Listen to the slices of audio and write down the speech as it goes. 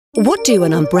What do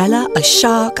an umbrella, a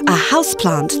shark, a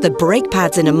houseplant, the brake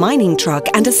pads in a mining truck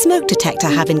and a smoke detector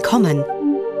have in common?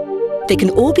 They can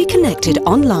all be connected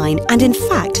online, and in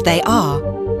fact they are.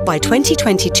 By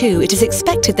 2022, it is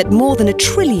expected that more than 1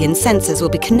 trillion sensors will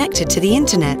be connected to the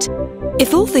internet.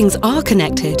 If all things are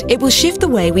connected, it will shift the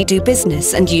way we do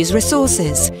business and use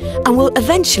resources, and will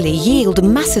eventually yield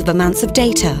massive amounts of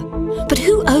data. But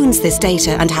who owns this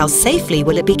data, and how safely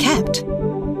will it be kept?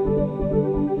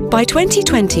 By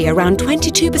 2020, around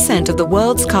 22% of the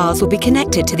world's cars will be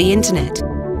connected to the internet.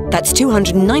 That's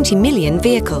 290 million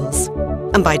vehicles.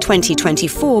 And by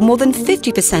 2024, more than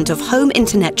 50% of home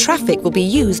internet traffic will be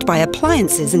used by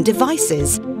appliances and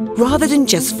devices, rather than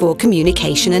just for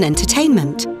communication and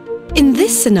entertainment. In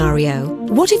this scenario,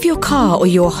 what if your car or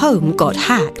your home got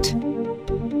hacked?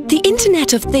 The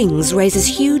Internet of Things raises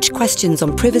huge questions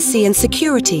on privacy and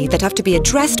security that have to be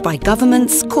addressed by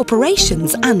governments,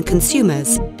 corporations, and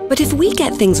consumers. But if we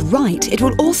get things right, it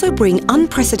will also bring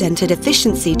unprecedented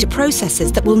efficiency to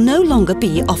processes that will no longer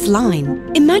be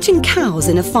offline. Imagine cows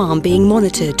in a farm being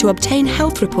monitored to obtain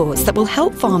health reports that will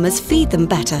help farmers feed them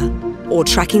better, or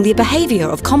tracking the behavior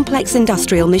of complex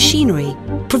industrial machinery,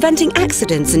 preventing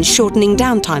accidents and shortening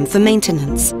downtime for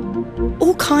maintenance.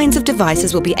 All kinds of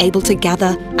devices will be able to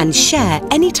gather and share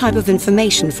any type of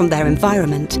information from their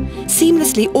environment,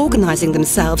 seamlessly organizing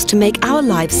themselves to make our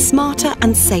lives smarter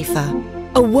and safer.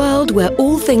 A world where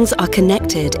all things are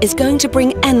connected is going to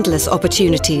bring endless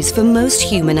opportunities for most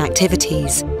human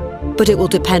activities. But it will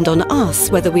depend on us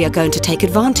whether we are going to take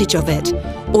advantage of it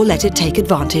or let it take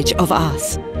advantage of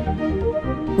us.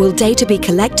 Will data be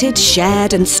collected,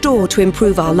 shared and stored to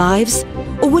improve our lives,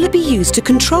 or will it be used to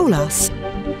control us?